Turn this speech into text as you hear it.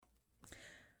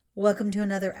Welcome to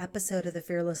another episode of the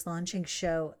Fearless Launching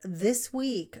Show. This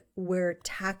week, we're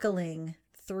tackling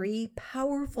 3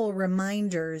 powerful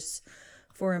reminders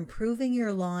for improving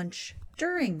your launch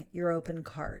during your open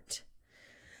cart.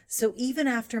 So even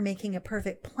after making a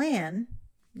perfect plan,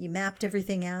 you mapped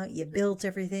everything out, you built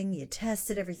everything, you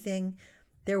tested everything,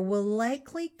 there will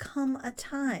likely come a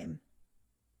time,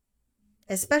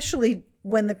 especially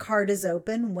when the cart is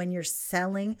open, when you're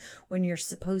selling, when you're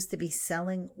supposed to be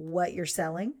selling what you're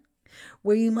selling,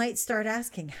 where you might start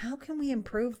asking, how can we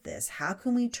improve this? How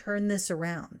can we turn this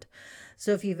around?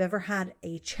 So if you've ever had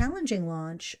a challenging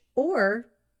launch or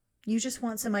you just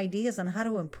want some ideas on how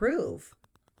to improve,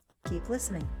 keep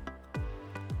listening.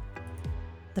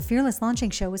 The Fearless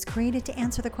Launching Show was created to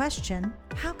answer the question,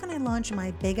 how can I launch my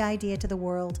big idea to the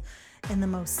world in the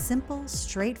most simple,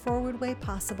 straightforward way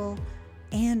possible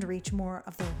and reach more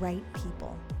of the right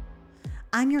people?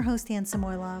 I'm your host, Ann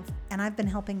Samoylov, and I've been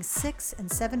helping 6- and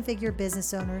 7-figure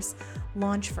business owners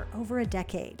launch for over a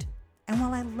decade. And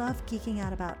while I love geeking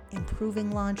out about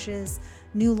improving launches,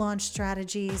 new launch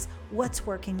strategies, what's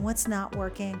working, what's not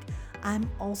working, I'm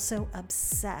also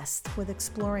obsessed with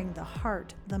exploring the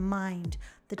heart, the mind,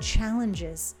 the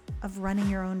challenges of running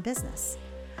your own business.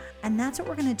 And that's what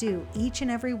we're going to do each and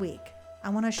every week. I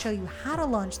want to show you how to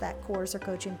launch that course or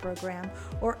coaching program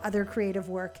or other creative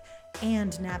work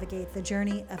and navigate the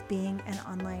journey of being an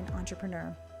online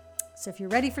entrepreneur. So if you're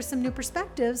ready for some new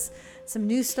perspectives, some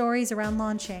new stories around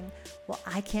launching, well,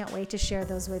 I can't wait to share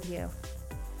those with you.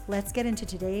 Let's get into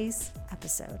today's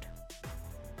episode.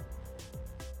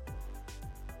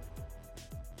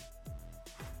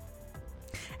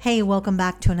 Hey, welcome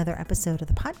back to another episode of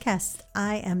the podcast.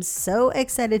 I am so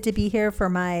excited to be here for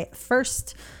my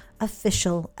first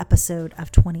official episode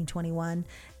of 2021.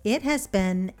 It has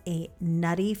been a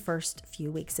nutty first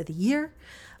few weeks of the year.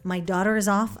 My daughter is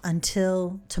off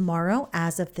until tomorrow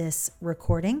as of this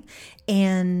recording,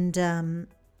 and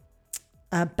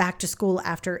back to school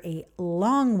after a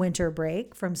long winter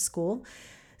break from school.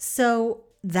 So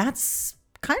that's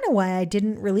kind of why I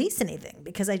didn't release anything,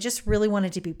 because I just really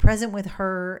wanted to be present with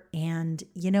her. And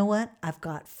you know what? I've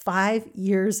got 5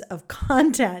 years of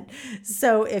content.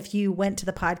 So if you went to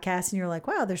the podcast and you're like,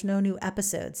 wow, there's no new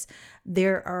episodes,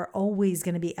 there are always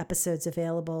going to be episodes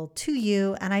available to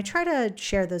you. And I try to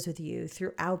share those with you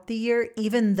throughout the year,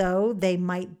 even though they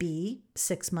might be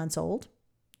 6 months old,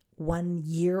 1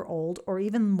 year old, or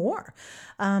even more.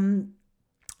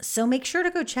 So make sure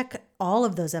to go check all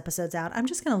of those episodes out. I'm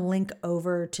just going to link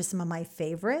over to some of my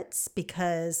favorites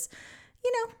because,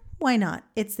 why not?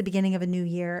 It's the beginning of a new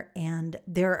year, and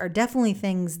there are definitely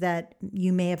things that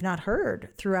you may have not heard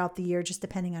throughout the year, just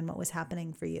depending on what was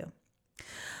happening for you.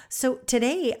 So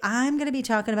today I'm going to be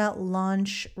talking about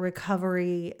launch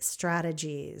recovery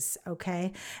strategies,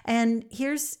 okay? And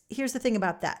here's the thing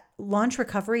about that. Launch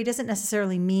recovery doesn't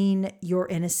necessarily mean you're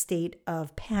in a state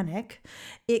of panic.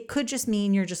 It could just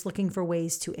mean you're just looking for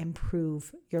ways to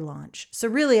improve your launch. So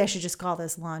really, I should just call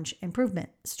this launch improvement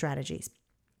strategies.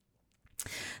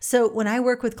 So when I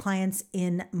work with clients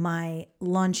in my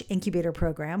launch incubator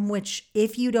program, which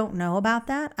if you don't know about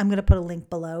that, I'm going to put a link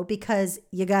below because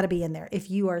you got to be in there.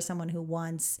 If you are someone who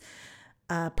wants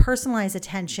personalized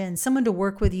attention, someone to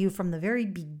work with you from the very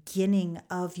beginning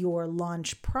of your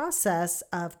launch process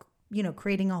of,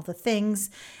 creating all the things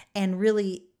and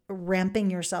really ramping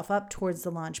yourself up towards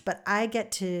the launch. But I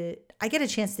get a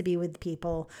chance to be with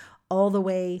people all the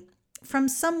way from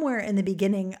somewhere in the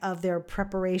beginning of their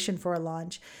preparation for a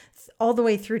launch all the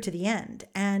way through to the end.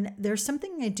 And there's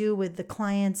something I do with the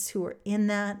clients who are in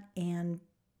that and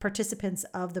participants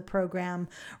of the program,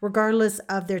 regardless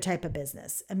of their type of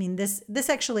business. I mean, this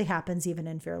actually happens even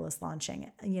in Fearless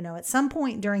Launching. At some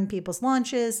point during people's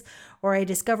launches, or I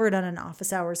discover it on an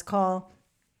office hours call,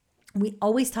 we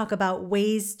always talk about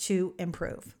ways to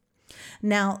improve.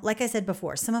 Now, like I said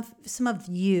before, for some of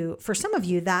you,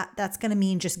 that's going to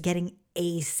mean just getting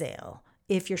a sale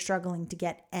if you're struggling to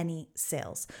get any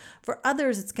sales. For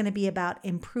others, it's going to be about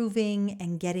improving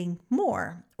and getting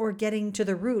more, or getting to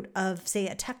the root of, say,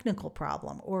 a technical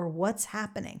problem, or what's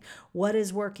happening, what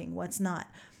is working, what's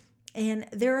not. And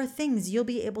there are things you'll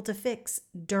be able to fix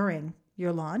during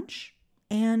your launch,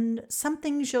 and some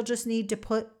things you'll just need to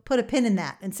put a pin in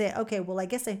that and say, okay, well, I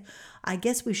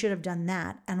guess we should have done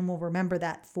that, and we'll remember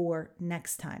that for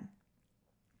next time.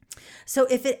 So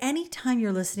if at any time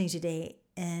you're listening today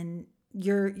and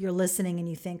you're listening and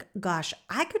you think, gosh,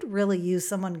 I could really use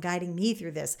someone guiding me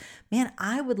through this, man,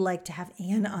 I would like to have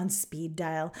Ann on speed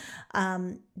dial.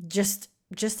 Just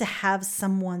just to have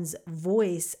someone's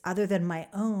voice other than my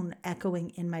own echoing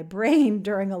in my brain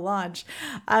during a launch,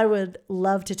 I would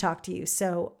love to talk to you.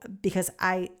 So, because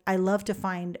I love to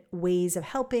find ways of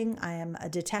helping. I am a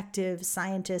detective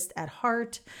scientist at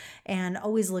heart and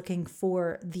always looking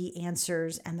for the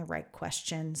answers and the right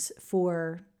questions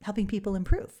for helping people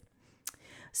improve.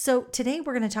 So today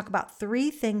we're going to talk about 3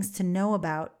 things to know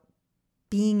about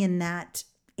being in that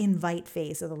invite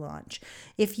phase of the launch.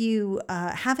 If you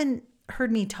haven't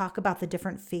heard me talk about the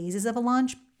different phases of a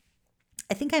launch,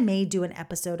 I think I may do an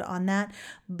episode on that,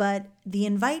 but the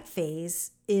invite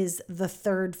phase is the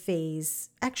 3rd phase.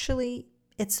 Actually,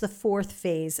 it's the 4th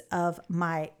phase of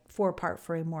my 4-part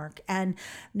framework. And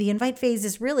the invite phase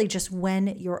is really just when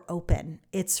you're open.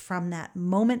 It's from that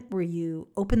moment where you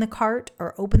open the cart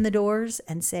or open the doors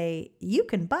and say, you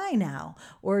can buy now,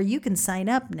 or you can sign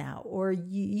up now, or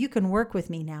you can work with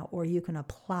me now, or you can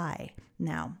apply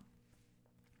now.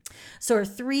 So are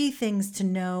 3 things to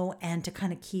know and to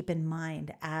kind of keep in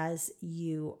mind as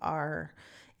you are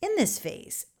in this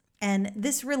phase. And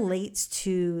this relates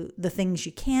to the things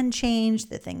you can change,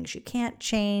 the things you can't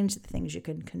change, the things you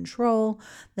can control,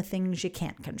 the things you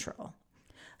can't control.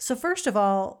 So first of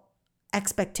all,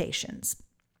 expectations.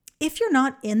 If you're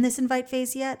not in this invite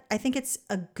phase yet, I think it's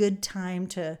a good time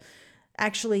to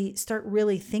actually start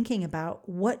really thinking about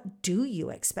what do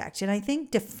you expect. And I think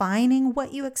defining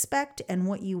what you expect and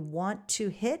what you want to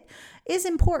hit is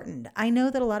important. I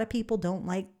know that a lot of people don't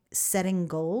like setting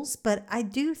goals, but I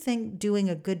do think doing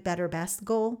a good, better, best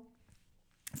goal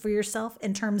for yourself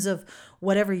in terms of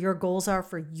whatever your goals are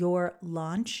for your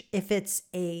launch. If it's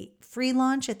a free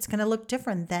launch, it's going to look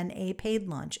different than a paid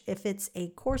launch. If it's a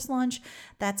course launch,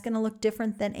 that's going to look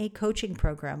different than a coaching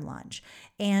program launch.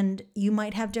 And you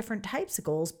might have different types of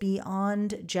goals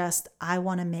beyond just, I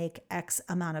want to make X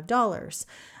amount of dollars.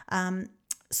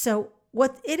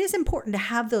 It is important to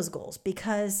have those goals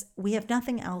because we have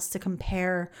nothing else to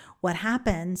compare what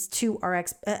happens to our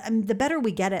the better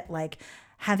we get at like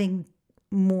having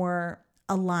more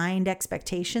aligned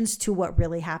expectations to what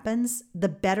really happens, the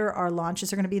better our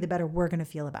launches are going to be, the better we're going to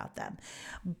feel about them.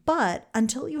 But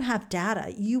until you have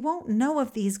data, you won't know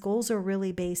if these goals are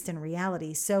really based in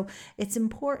reality. So it's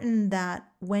important that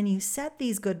when you set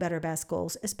these good, better, best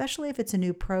goals, especially if it's a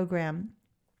new program,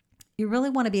 you really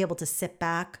want to be able to sit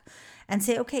back and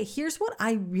say, okay, here's what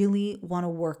I really want to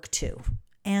work to.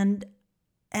 And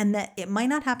that it might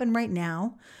not happen right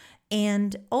now.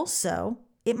 And also,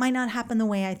 it might not happen the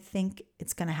way I think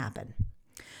it's going to happen.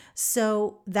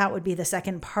 So that would be the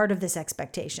second part of this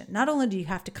expectation. Not only do you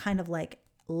have to kind of like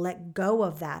let go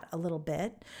of that a little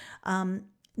bit.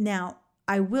 Now,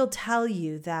 I will tell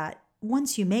you that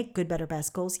once you make good, better,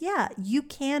 best goals, yeah, you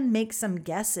can make some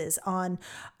guesses on,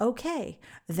 okay,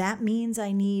 that means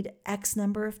I need X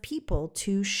number of people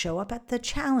to show up at the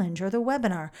challenge or the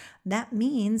webinar. That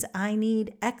means I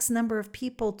need X number of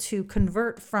people to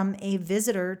convert from a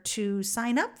visitor to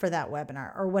sign up for that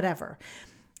webinar or whatever.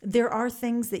 There are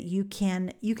things that you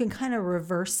can kind of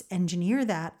reverse engineer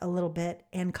that a little bit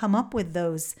and come up with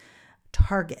those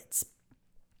targets.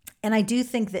 And I do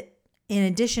think that in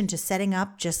addition to setting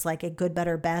up just like a good,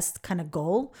 better, best kind of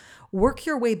goal, work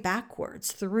your way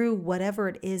backwards through whatever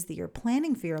it is that you're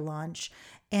planning for your launch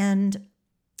and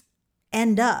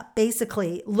end up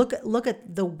basically look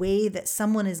at the way that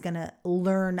someone is going to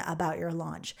learn about your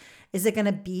launch. Is it going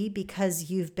to be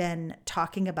because you've been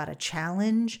talking about a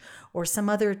challenge or some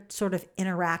other sort of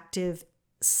interactive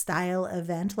style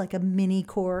event like a mini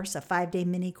course, a 5-day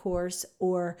mini course,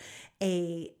 or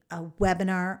a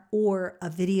webinar or a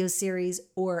video series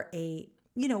or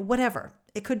whatever.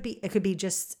 It could be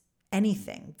just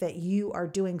anything that you are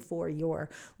doing for your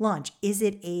launch. Is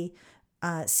it a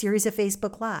series of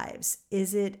Facebook Lives?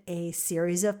 Is it a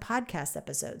series of podcast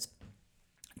episodes?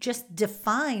 Just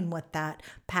define what that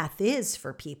path is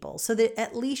for people so that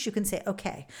at least you can say,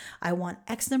 okay, I want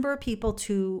X number of people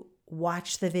to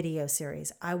watch the video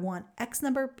series. I want X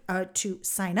number to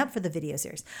sign up for the video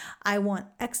series. I want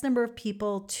X number of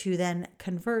people to then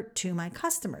convert to my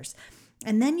customers.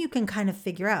 And then you can kind of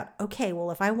figure out, okay, well,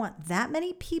 if I want that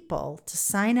many people to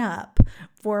sign up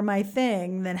for my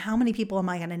thing, then how many people am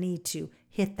I going to need to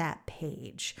hit that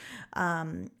page?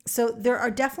 So there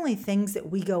are definitely things that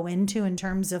we go into in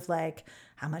terms of like,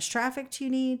 how much traffic do you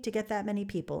need to get that many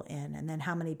people in? And then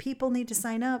how many people need to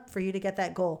sign up for you to get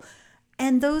that goal?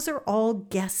 And those are all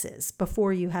guesses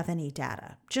before you have any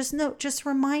data. Just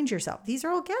remind yourself, these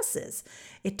are all guesses.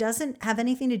 It doesn't have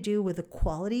anything to do with the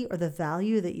quality or the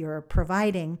value that you're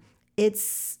providing.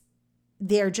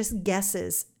 They're just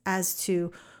guesses as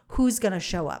to who's going to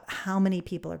show up, how many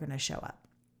people are going to show up.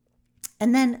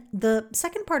 And then the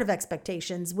second part of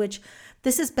expectations, which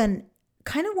this has been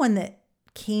kind of one that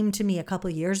came to me a couple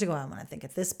of years ago, I want to think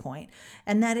at this point,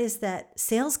 and that is that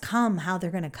sales come how they're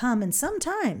going to come. And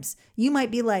sometimes you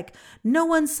might be like, no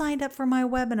one signed up for my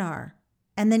webinar.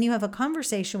 And then you have a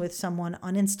conversation with someone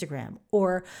on Instagram,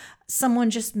 or someone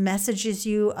just messages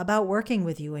you about working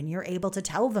with you and you're able to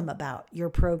tell them about your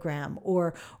program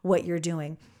or what you're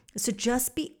doing. So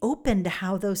just be open to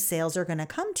how those sales are going to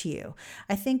come to you.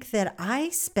 I think that I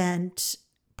spent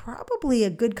probably a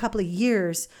good couple of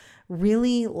years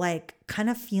really like kind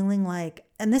of feeling like,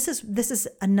 and this is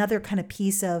another kind of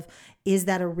piece of, is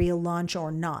that a real launch or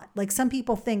not? Like some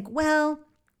people think, well,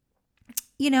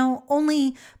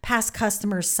 only past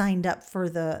customers signed up for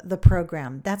the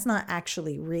program. That's not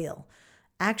actually real.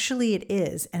 Actually, it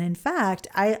is. And in fact,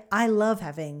 I love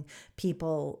having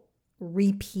people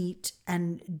repeat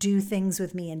and do things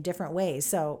with me in different ways.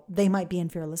 So they might be in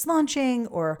Fearless Launching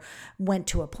or went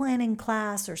to a planning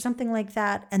class or something like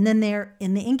that. And then they're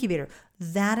in the incubator.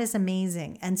 That is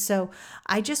amazing. And so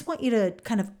I just want you to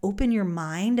kind of open your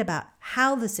mind about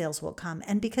how the sales will come.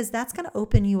 And because that's going to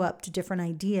open you up to different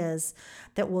ideas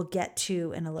that we'll get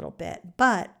to in a little bit.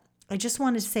 But I just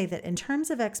wanted to say that in terms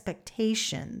of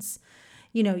expectations,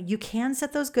 you can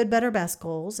set those good, better, best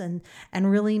goals and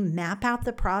really map out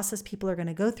the process people are going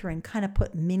to go through and kind of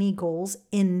put mini goals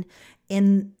in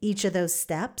each of those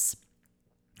steps.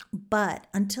 But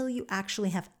until you actually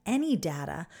have any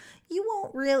data, you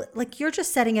won't really, you're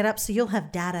just setting it up so you'll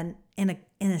have data in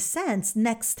a sense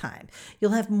next time.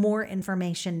 You'll have more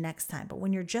information next time. But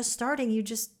when you're just starting,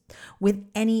 with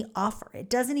any offer, it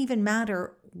doesn't even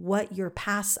matter what your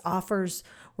past offers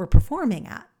were performing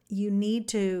at. You need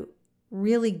to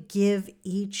really give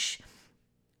each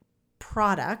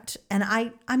product. And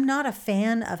I'm not a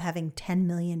fan of having 10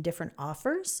 million different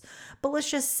offers, but let's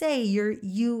just say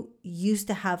you used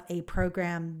to have a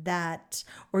program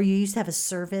or you used to have a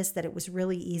service that it was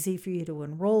really easy for you to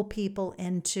enroll people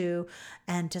into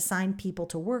and to sign people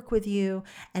to work with you.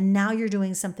 And now you're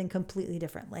doing something completely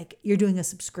different. Like you're doing a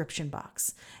subscription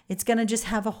box. It's going to just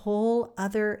have a whole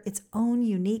other, its own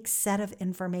unique set of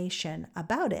information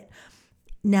about it.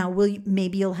 Now,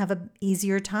 maybe you'll have an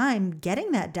easier time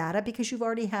getting that data because you've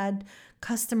already had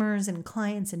customers and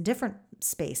clients in different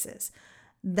spaces.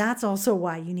 That's also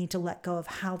why you need to let go of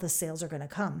how the sales are going to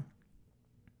come.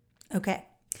 Okay.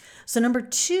 So number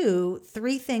 2,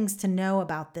 3 things to know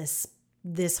about this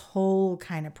whole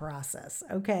kind of process,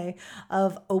 okay,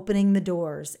 of opening the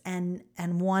doors and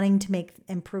wanting to make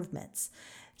improvements.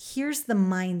 Here's the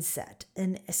mindset.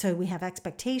 And so we have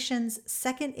expectations.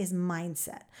 Second is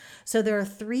mindset. So there are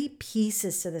 3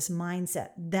 pieces to this mindset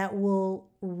that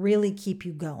will really keep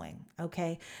you going.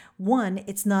 Okay. 1,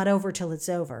 it's not over till it's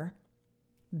over.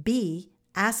 B,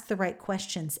 ask the right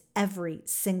questions every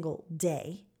single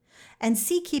day. And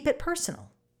C, keep it personal.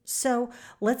 So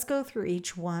let's go through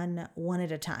each one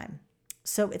at a time.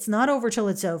 So it's not over till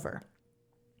it's over.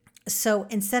 So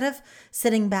instead of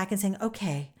sitting back and saying,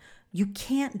 okay, you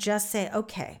can't just say,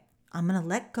 okay, I'm going to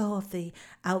let go of the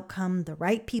outcome. The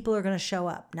right people are going to show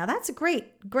up. Now that's a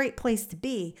great place to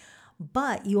be,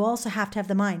 but you also have to have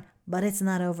the mind, but it's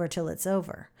not over till it's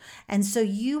over. And so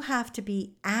you have to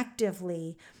be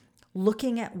actively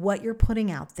looking at what you're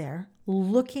putting out there,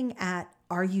 looking at,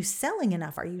 are you selling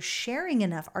enough? Are you sharing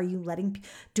enough? Are you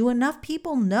do enough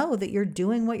people know that you're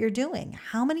doing what you're doing?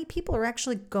 How many people are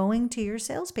actually going to your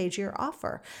sales page, your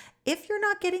offer? If you're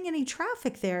not getting any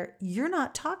traffic there, you're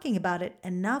not talking about it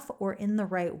enough or in the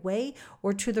right way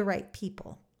or to the right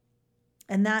people.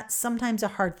 And that's sometimes a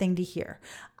hard thing to hear.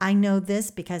 I know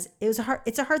this because it's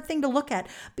a hard thing to look at,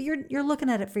 but you're looking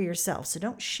at it for yourself. So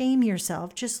don't shame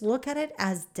yourself. Just look at it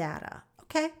as data.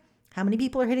 Okay. How many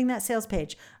people are hitting that sales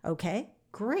page? Okay,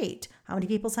 great. How many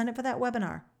people signed up for that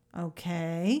webinar?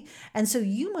 Okay. And so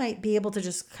you might be able to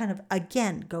just kind of,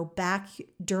 again, go back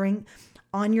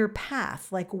on your path,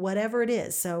 like whatever it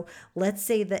is. So let's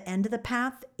say the end of the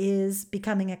path is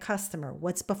becoming a customer.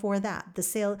 What's before that?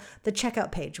 The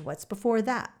checkout page. What's before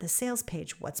that? The sales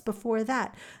page. What's before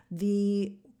that?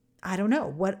 The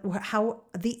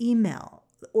email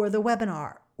or the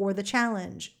webinar or the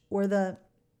challenge or the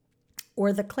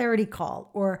clarity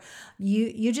call, or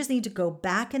you just need to go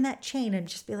back in that chain and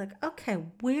just be like, okay,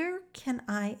 where can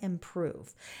I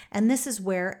improve? And this is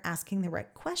where asking the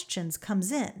right questions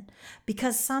comes in,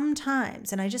 because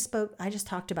sometimes, and I just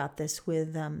talked about this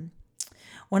with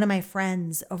one of my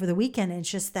friends over the weekend.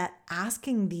 It's just that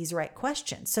asking these right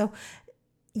questions. So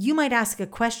you might ask a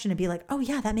question and be like, oh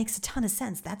yeah, that makes a ton of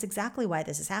sense. That's exactly why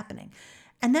this is happening.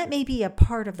 And that may be a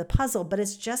part of the puzzle, but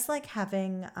it's just like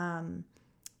having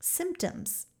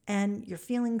symptoms and you're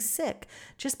feeling sick,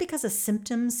 just because a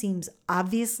symptom seems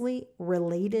obviously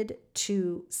related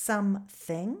to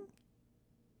something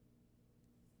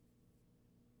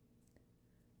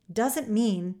doesn't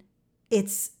mean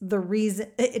it's the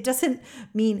reason. It doesn't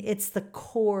mean it's the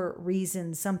core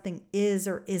reason something is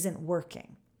or isn't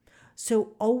working.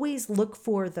 So always look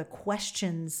for the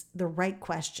questions, the right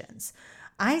questions.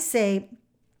 I say,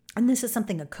 and this is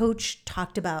something a coach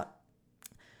talked about.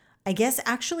 I guess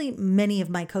actually many of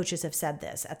my coaches have said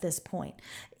this at this point.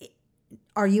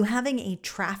 Are you having a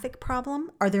traffic problem?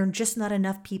 Are there just not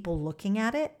enough people looking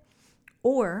at it?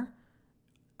 Or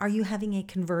are you having a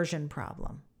conversion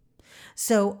problem?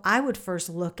 So I would first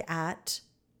look at,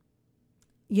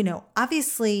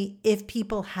 obviously if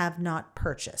people have not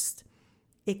purchased,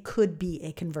 it could be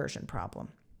a conversion problem.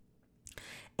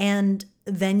 And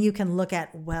then you can look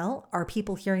at, well, are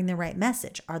people hearing the right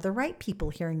message? Are the right people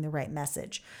hearing the right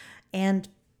message? And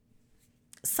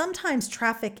sometimes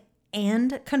traffic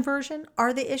and conversion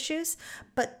are the issues,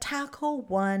 but tackle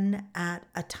one at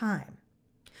a time.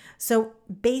 So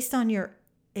based on your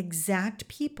exact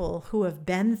people who have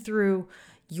been through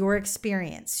your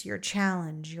experience, your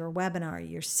challenge, your webinar,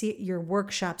 your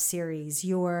workshop series,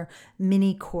 your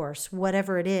mini course,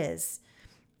 whatever it is,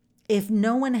 if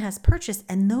no one has purchased,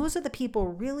 and those are the people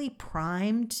really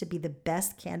primed to be the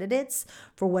best candidates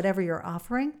for whatever you're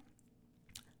offering,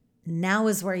 now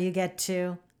is where you get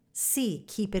to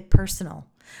keep it personal.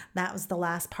 That was the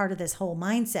last part of this whole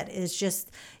mindset, is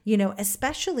just,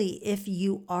 especially if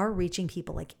you are reaching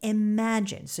people, like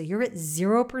imagine, so you're at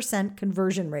 0%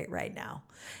 conversion rate right now.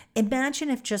 Imagine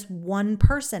if just one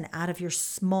person out of your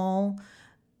small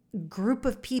group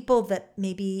of people that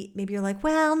maybe you're like,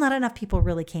 well, not enough people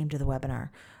really came to the webinar.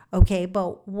 Okay,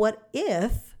 but what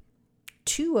if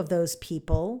two of those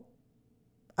people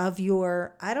of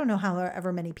your, I don't know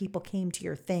however many people came to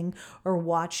your thing or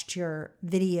watched your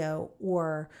video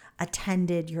or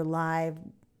attended your live,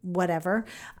 whatever.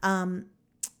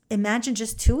 Imagine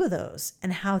just two of those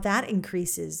and how that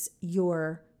increases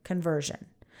your conversion.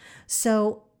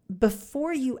 So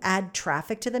before you add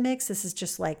traffic to the mix, this is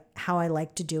just like how I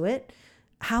like to do it.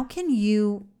 How can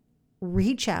you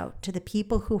reach out to the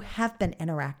people who have been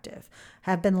interactive,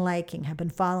 have been liking, have been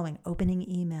following, opening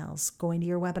emails, going to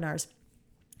your webinars?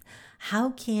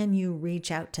 How can you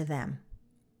reach out to them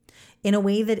in a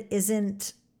way that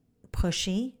isn't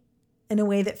pushy, in a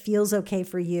way that feels okay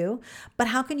for you? But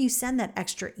how can you send that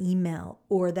extra email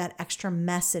or that extra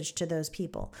message to those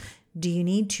people? Do you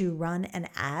need to run an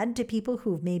ad to people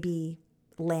who've maybe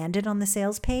landed on the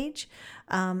sales page?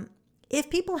 If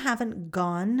people haven't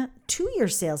gone to your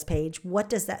sales page, what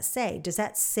does that say? Does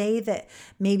that say that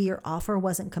maybe your offer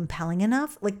wasn't compelling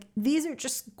enough? Like, these are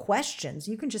just questions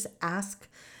you can just ask.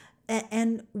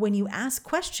 And when you ask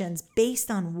questions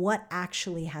based on what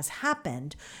actually has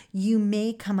happened, you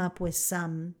may come up with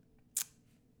some,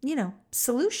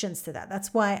 solutions to that.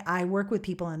 That's why I work with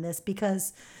people on this,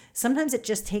 because sometimes it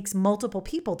just takes multiple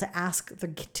people to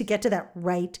to get to that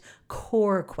right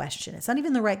core question. It's not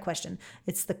even the right question.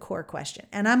 It's the core question.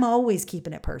 And I'm always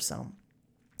keeping it personal.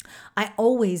 I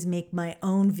always make my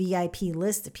own VIP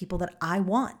list of people that I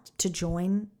want to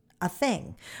join a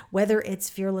thing, whether it's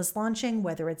Fearless Launching,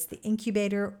 whether it's the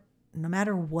incubator, no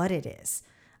matter what it is.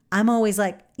 I'm always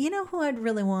like, who I'd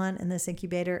really want in this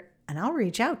incubator, and I'll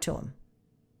reach out to them.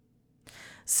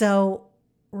 So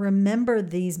remember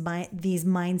these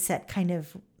mindset kind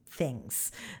of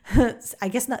things. I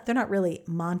guess they're not really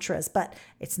mantras, but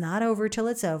it's not over till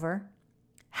it's over.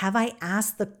 Have I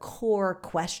asked the core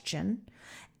question?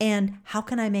 And how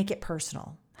can I make it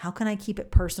personal? How can I keep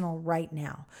it personal right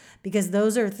now? Because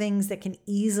those are things that can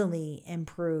easily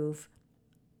improve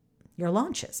your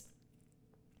launches.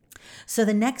 So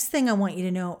the next thing I want you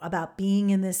to know about being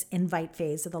in this invite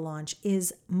phase of the launch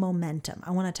is momentum.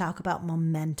 I want to talk about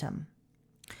momentum,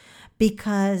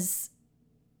 because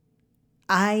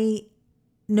no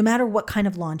matter what kind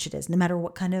of launch it is, no matter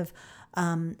what kind of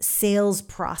sales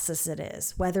process it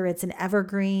is, whether it's an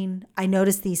evergreen, I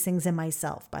notice these things in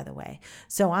myself, by the way.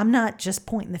 So I'm not just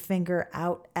pointing the finger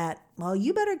out at, well,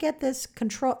 you better get this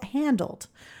handled.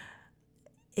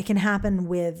 It can happen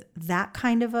with that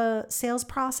kind of a sales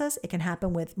process. It can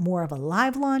happen with more of a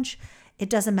live launch. It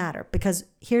doesn't matter, because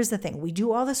here's the thing. We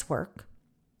do all this work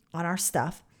on our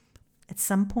stuff. At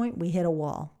some point we hit a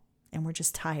wall and we're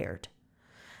just tired.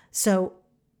 So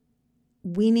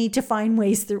we need to find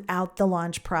ways throughout the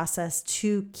launch process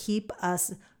to keep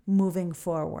us moving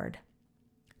forward,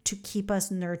 to keep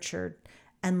us nurtured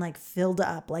and filled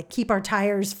up, keep our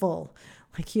tires full.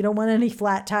 You don't want any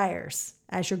flat tires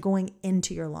as you're going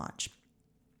into your launch.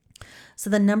 So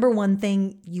the number one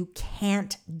thing you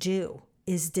can't do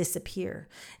is disappear,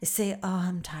 is say, oh,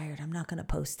 I'm tired, I'm not going to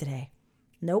post today.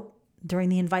 Nope. During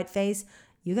the invite phase,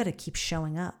 you got to keep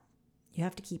showing up. You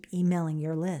have to keep emailing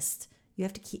your list. You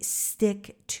have to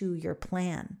stick to your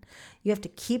plan. You have to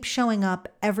keep showing up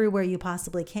everywhere you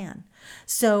possibly can.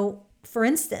 So for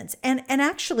instance, and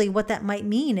actually what that might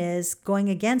mean is going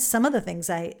against some of the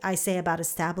things I say about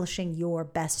establishing your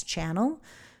best channel.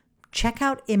 Check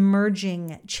out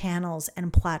emerging channels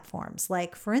and platforms,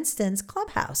 like for instance,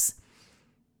 Clubhouse.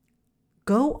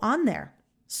 Go on there,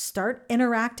 start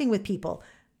interacting with people.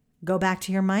 Go back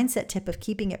to your mindset tip of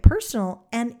keeping it personal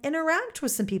and interact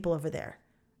with some people over there.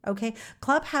 Okay.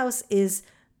 Clubhouse is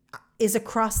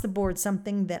across the board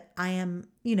something that I am,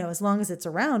 as long as it's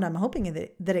around, I'm hoping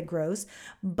that it grows,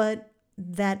 but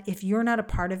that if you're not a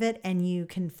part of it and you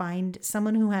can find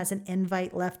someone who has an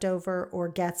invite left over or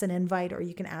gets an invite, or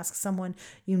you can ask someone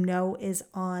is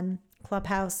on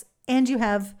Clubhouse and you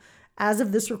have, as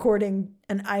of this recording,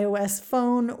 an iOS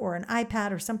phone or an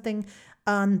iPad or something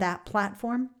on that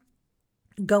platform,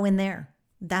 go in there.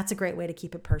 That's a great way to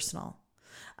keep it personal.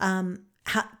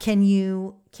 Can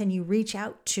you reach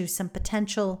out to some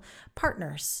potential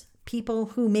partners, people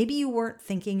who maybe you weren't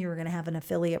thinking you were going to have an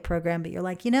affiliate program, but you're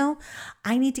like,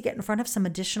 I need to get in front of some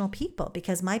additional people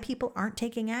because my people aren't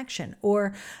taking action,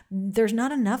 or there's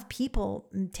not enough people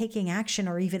taking action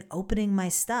or even opening my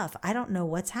stuff. I don't know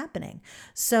what's happening.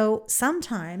 So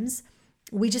sometimes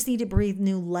we just need to breathe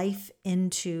new life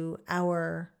into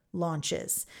our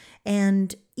launches.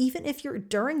 And even if you're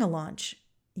during a launch,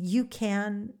 you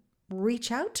can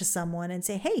reach out to someone and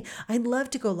say, hey, I'd love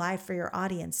to go live for your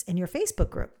audience in your Facebook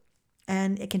group.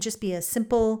 And it can just be a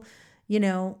simple,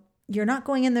 you're not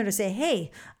going in there to say,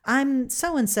 hey, I'm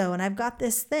so-and-so and I've got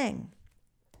this thing.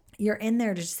 You're in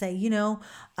there to just say,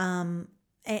 and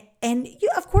you,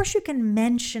 of course you can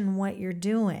mention what you're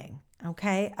doing.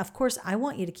 Okay. Of course, I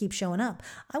want you to keep showing up.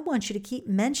 I want you to keep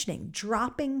mentioning,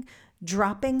 dropping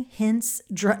hints,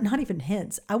 not even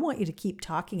hints. I want you to keep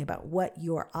talking about what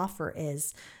your offer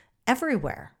is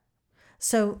everywhere.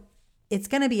 So it's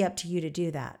going to be up to you to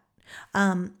do that.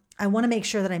 I want to make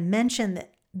sure that I mention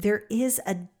that there is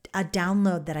a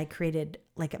download that I created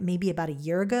like maybe about a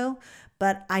year ago,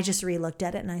 but I just re-looked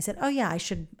at it and I said, oh yeah, I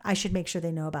should make sure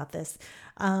they know about this.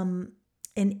 And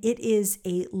it is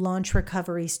a launch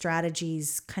recovery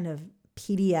strategies kind of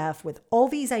PDF with all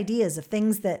these ideas of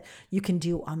things that you can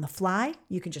do on the fly.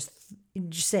 You can just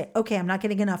say, okay, I'm not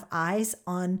getting enough eyes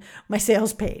on my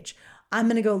sales page. I'm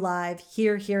going to go live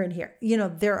here, here, and here.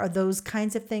 There are those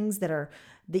kinds of things that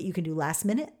you can do last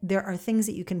minute. There are things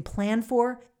that you can plan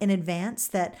for in advance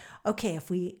that, okay, if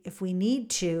we need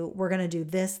to, we're going to do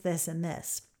this, this, and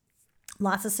this.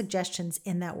 Lots of suggestions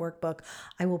in that workbook.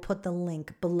 I will put the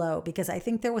link below because I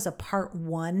think there was a part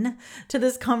 1 to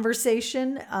this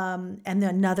conversation and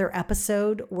another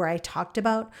episode where I talked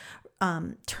about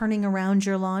turning around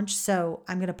your launch. So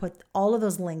I'm going to put all of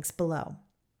those links below.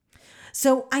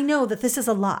 So I know that this is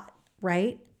a lot,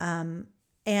 right?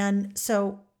 And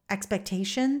so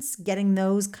expectations, getting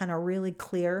those kind of really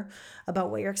clear about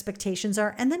what your expectations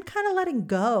are, and then kind of letting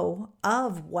go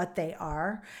of what they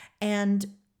are and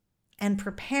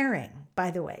preparing,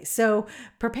 by the way. So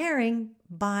preparing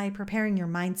by preparing your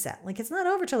mindset. Like it's not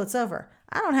over till it's over.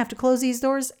 I don't have to close these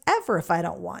doors ever if I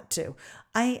don't want to.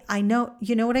 I know,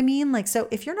 you know what I mean? Like, so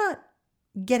if you're not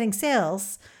getting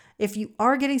sales, if you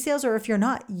are getting sales or if you're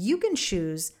not, you can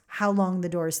choose how long the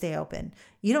doors stay open.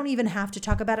 You don't even have to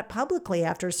talk about it publicly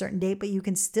after a certain date, but you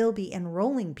can still be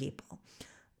enrolling people.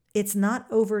 It's not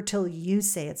over till you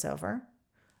say it's over.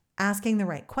 Asking the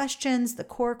right questions, the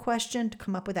core question to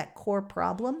come up with that core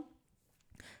problem,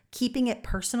 keeping it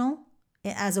personal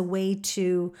as a way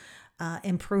to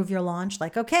improve your launch.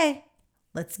 Like, okay,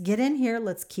 let's get in here.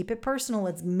 Let's keep it personal.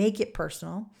 Let's make it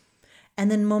personal. And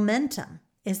then momentum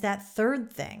is that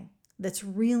third thing that's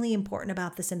really important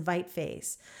about this invite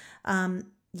phase.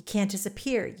 You can't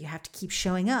disappear. You have to keep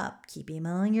showing up, keep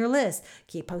emailing your list,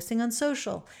 keep posting on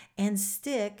social, and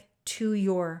stick to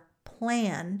your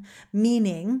plan.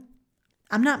 Meaning,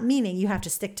 I'm not meaning you have to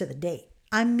stick to the date.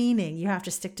 I'm meaning you have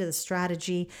to stick to the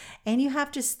strategy and you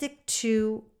have to stick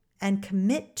to and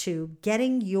commit to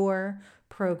getting your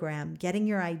program, getting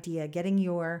your idea, getting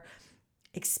your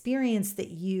experience that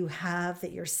you have,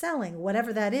 that you're selling,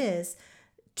 whatever that is,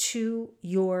 to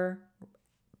your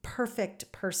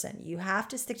perfect person. You have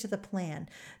to stick to the plan.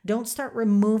 Don't start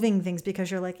removing things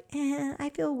because you're like,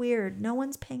 I feel weird. No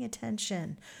one's paying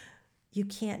attention. You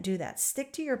can't do that.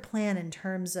 Stick to your plan in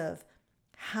terms of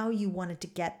how you wanted to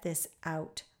get this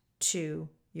out to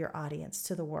your audience,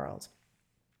 to the world.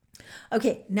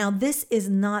 Okay, now this is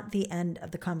not the end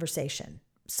of the conversation.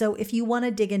 So if you want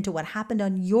to dig into what happened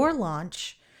on your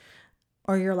launch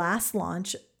or your last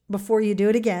launch before you do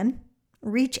it again,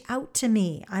 reach out to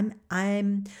me.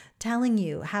 I'm telling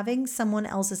you, having someone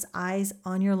else's eyes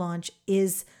on your launch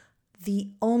is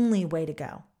the only way to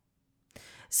go.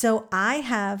 So I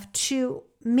have 2,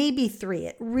 maybe 3.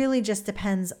 It really just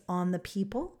depends on the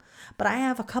people, but I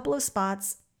have a couple of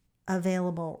spots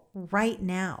available right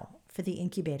now for the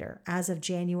incubator as of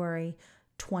January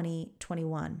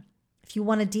 2021. If you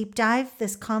want to deep dive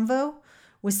this convo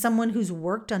with someone who's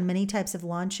worked on many types of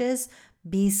launches,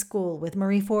 B-School with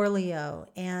Marie Forleo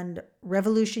and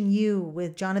Revolution U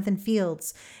with Jonathan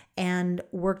Fields, and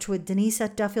worked with Denise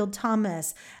at Duffield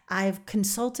Thomas. I've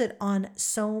consulted on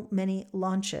so many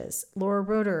launches. Laura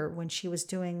Roeder, when she was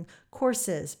doing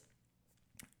courses.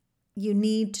 You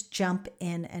need to jump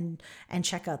in and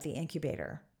check out the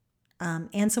incubator.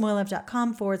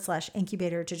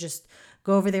 AnnSamoilov.com/incubator to just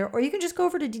go over there, or you can just go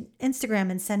over to Instagram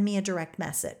and send me a direct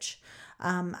message.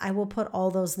 I will put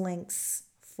all those links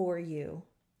for you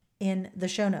in the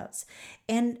show notes.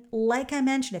 And like I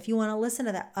mentioned, if you want to listen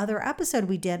to that other episode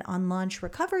we did on launch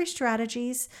recovery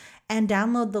strategies and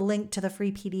download the link to the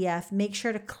free PDF, make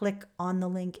sure to click on the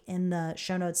link in the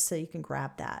show notes so you can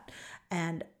grab that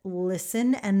and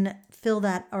listen and fill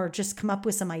that, or just come up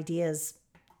with some ideas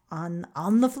on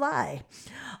the fly.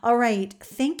 All right.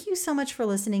 Thank you so much for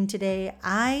listening today.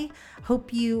 I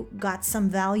hope you got some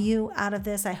value out of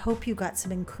this. I hope you got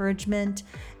some encouragement,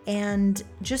 and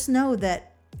just know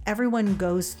that everyone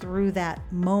goes through that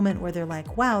moment where they're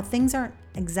like, wow, things aren't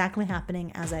exactly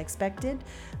happening as I expected,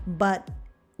 but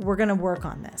we're going to work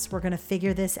on this. We're going to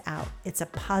figure this out. It's a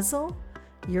puzzle.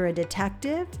 You're a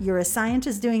detective. You're a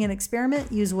scientist doing an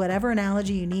experiment. Use whatever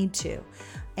analogy you need to.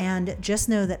 And just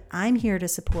know that I'm here to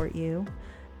support you.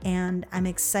 And I'm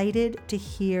excited to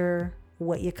hear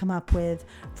what you come up with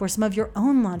for some of your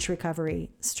own launch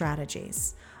recovery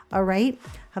strategies. All right.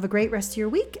 Have a great rest of your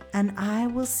week, and I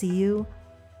will see you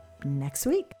next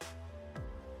week.